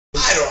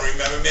I don't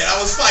remember, man. I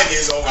was 5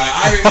 years old.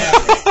 I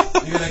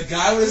remember. You got a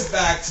guy with his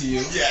back to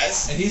you.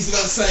 Yes. And he's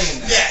gonna say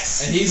that.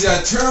 Yes. And he's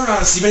gonna turn around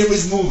and see if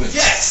anybody's moving.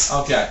 Yes.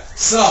 Okay.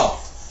 So,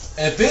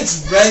 if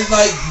it's red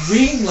light,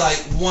 green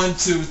light, 1,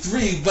 2,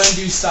 3, when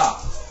do you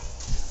stop?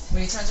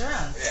 When he turns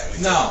around.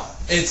 Yeah. No.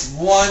 It's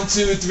 1,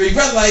 2, 3,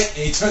 red light,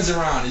 and he turns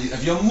around.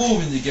 If you're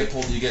moving, you get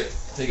pulled. You get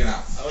taken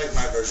out. I like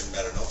my version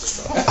better. Don't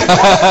destroy.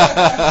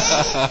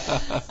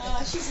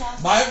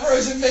 My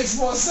version makes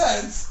more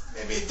sense.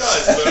 Maybe it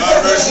does, but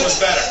our version was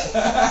better.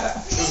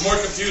 It was more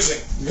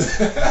confusing.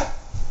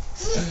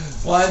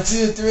 1,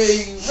 2,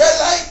 3, red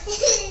light.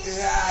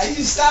 Yeah,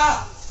 you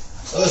stop.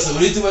 Listen,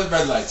 what do you do with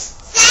red lights?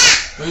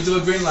 What do you do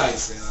with green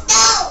lights?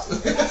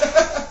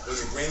 Was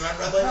it green light,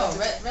 red light? No,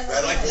 red light.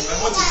 Red light, green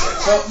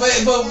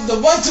light. But the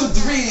 1, 2,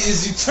 3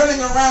 is you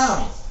turning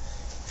around.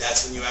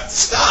 That's when you have to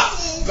stop.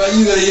 But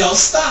you gotta yell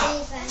stop.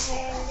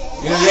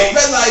 You gotta yell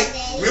red light.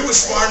 We were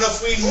smart enough.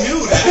 We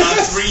knew that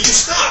on 3 you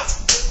stopped.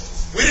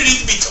 We didn't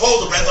need to be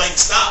told the red light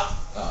stop.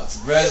 Oh, it's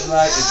red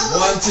light. It's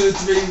 1, 2,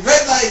 3,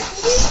 red light.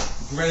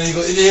 And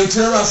you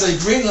turn around and say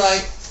green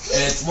light,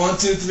 and it's 1,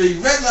 2, 3,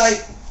 red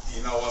light.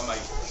 You know what,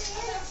 Mike?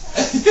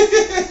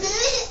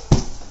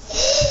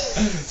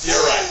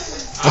 You're right.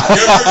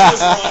 Your version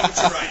was wrong, but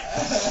you're right.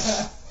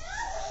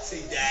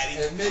 See, Daddy.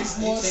 It makes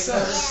more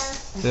sense.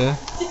 Yeah.